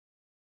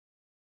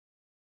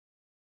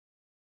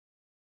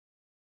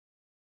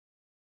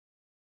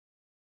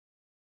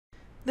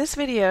This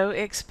video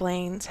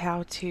explains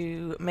how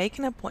to make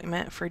an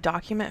appointment for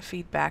document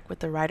feedback with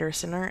the Writer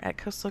Center at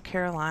Coastal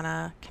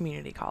Carolina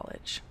Community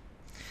College.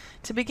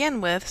 To begin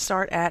with,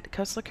 start at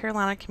Coastal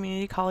Carolina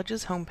Community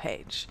College's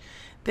homepage.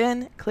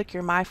 Then click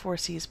your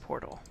My4Cs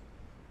portal.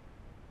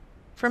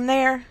 From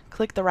there,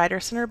 click the Writer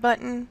Center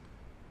button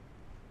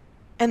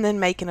and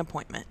then make an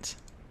appointment.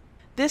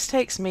 This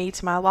takes me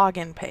to my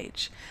login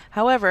page.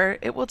 However,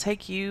 it will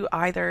take you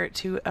either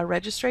to a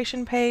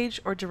registration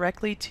page or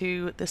directly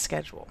to the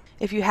schedule.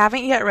 If you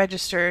haven't yet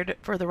registered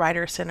for the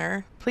Writer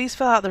Center, please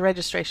fill out the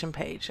registration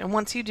page. And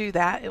once you do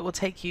that, it will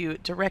take you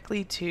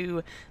directly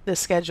to the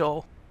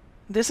schedule.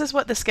 This is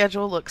what the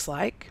schedule looks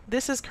like.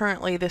 This is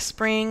currently the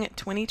Spring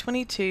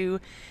 2022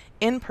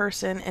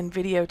 in-person and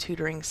video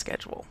tutoring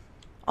schedule.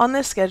 On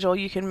this schedule,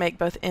 you can make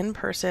both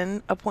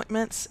in-person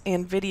appointments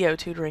and video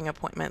tutoring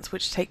appointments,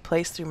 which take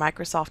place through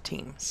Microsoft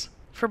Teams.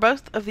 For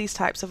both of these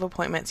types of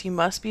appointments, you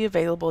must be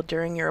available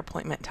during your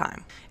appointment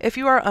time. If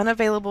you are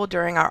unavailable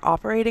during our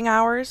operating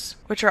hours,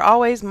 which are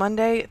always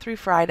Monday through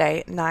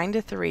Friday, 9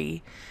 to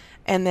 3,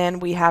 and then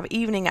we have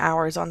evening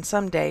hours on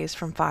some days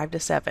from 5 to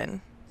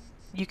 7,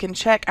 you can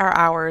check our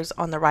hours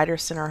on the Writer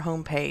Center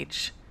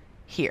homepage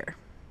here.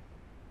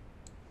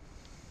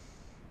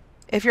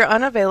 If you're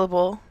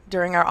unavailable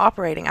during our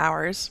operating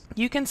hours,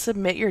 you can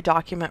submit your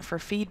document for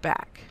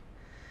feedback.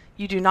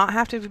 You do not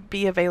have to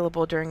be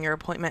available during your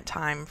appointment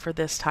time for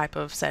this type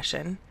of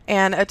session,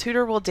 and a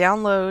tutor will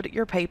download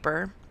your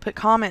paper, put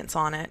comments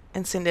on it,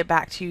 and send it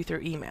back to you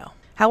through email.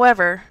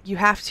 However, you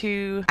have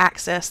to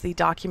access the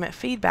document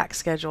feedback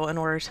schedule in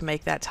order to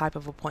make that type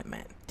of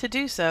appointment. To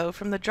do so,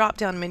 from the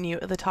drop-down menu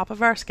at the top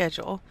of our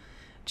schedule,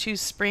 choose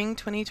Spring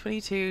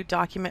 2022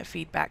 Document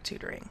Feedback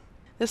Tutoring.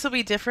 This will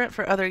be different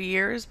for other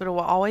years, but it will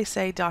always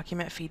say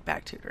Document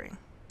Feedback Tutoring.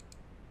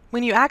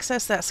 When you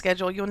access that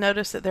schedule, you'll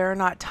notice that there are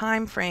not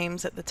time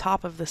frames at the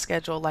top of the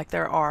schedule like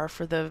there are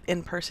for the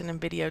in-person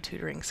and video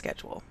tutoring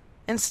schedule.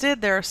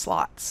 Instead, there are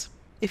slots.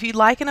 If you'd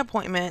like an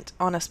appointment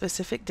on a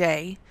specific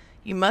day,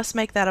 you must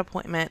make that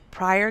appointment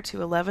prior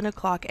to 11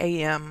 o'clock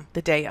a.m.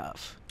 the day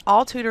of.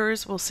 All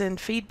tutors will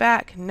send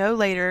feedback no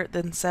later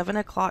than 7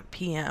 o'clock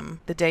p.m.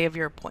 the day of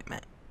your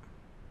appointment.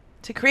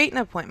 To create an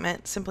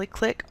appointment, simply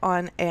click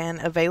on an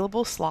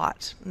available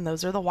slot, and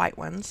those are the white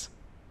ones,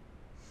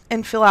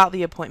 and fill out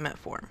the appointment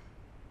form.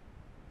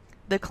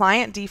 The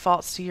client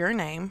defaults to your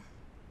name.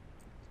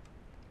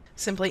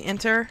 Simply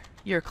enter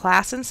your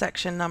class and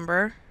section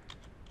number,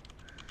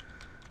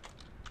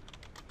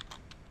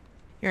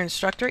 your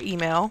instructor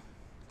email,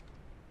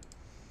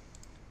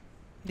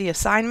 the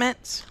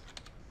assignment,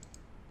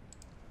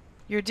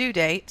 your due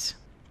date,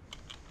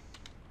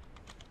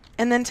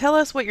 and then tell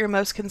us what you're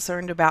most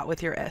concerned about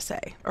with your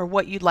essay, or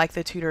what you'd like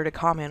the tutor to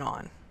comment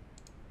on.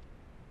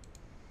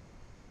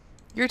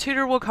 Your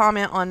tutor will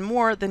comment on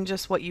more than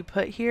just what you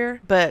put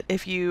here, but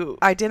if you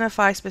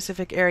identify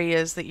specific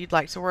areas that you'd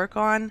like to work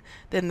on,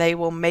 then they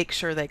will make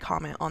sure they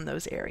comment on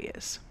those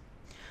areas.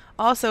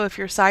 Also, if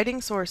you're citing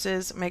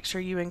sources, make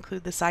sure you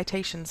include the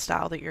citation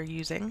style that you're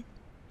using,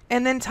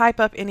 and then type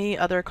up any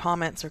other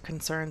comments or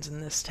concerns in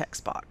this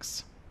text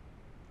box.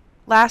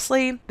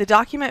 Lastly, the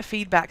document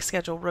feedback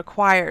schedule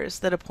requires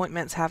that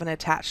appointments have an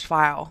attached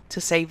file to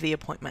save the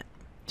appointment.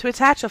 To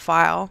attach a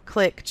file,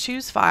 click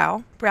Choose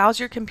File, browse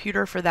your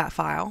computer for that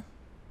file,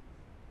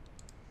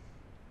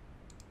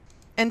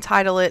 and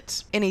title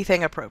it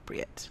anything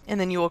appropriate,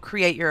 and then you will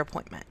create your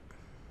appointment.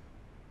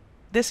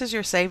 This is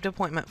your saved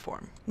appointment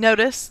form.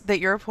 Notice that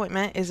your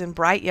appointment is in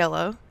bright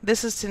yellow.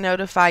 This is to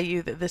notify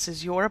you that this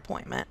is your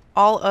appointment.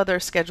 All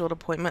other scheduled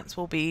appointments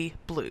will be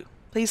blue.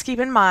 Please keep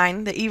in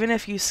mind that even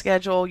if you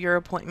schedule your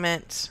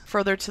appointment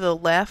further to the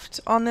left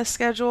on this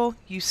schedule,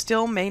 you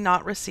still may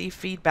not receive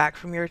feedback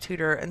from your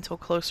tutor until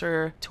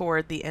closer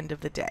toward the end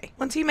of the day.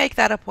 Once you make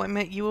that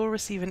appointment, you will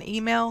receive an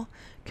email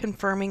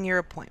confirming your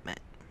appointment.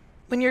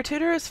 When your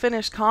tutor is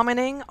finished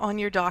commenting on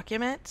your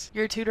document,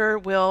 your tutor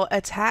will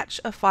attach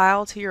a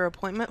file to your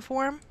appointment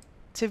form.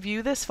 To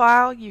view this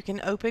file, you can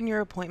open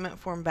your appointment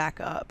form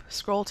back up,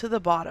 scroll to the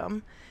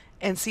bottom,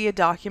 and see a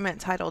document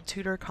titled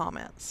Tutor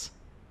Comments.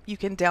 You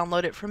can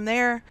download it from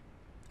there,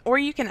 or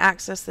you can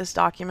access this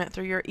document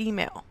through your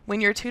email.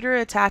 When your tutor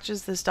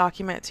attaches this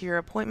document to your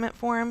appointment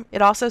form,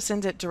 it also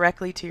sends it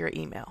directly to your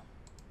email.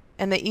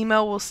 And the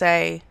email will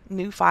say,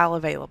 New File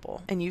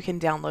Available, and you can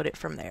download it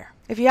from there.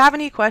 If you have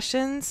any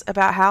questions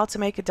about how to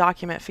make a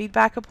document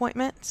feedback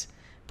appointment,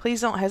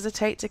 please don't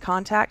hesitate to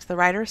contact the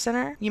Writer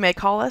Center. You may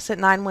call us at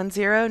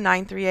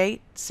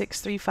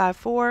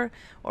 910-938-6354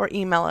 or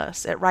email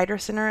us at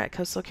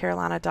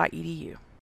writercenter@coastalcarolina.edu.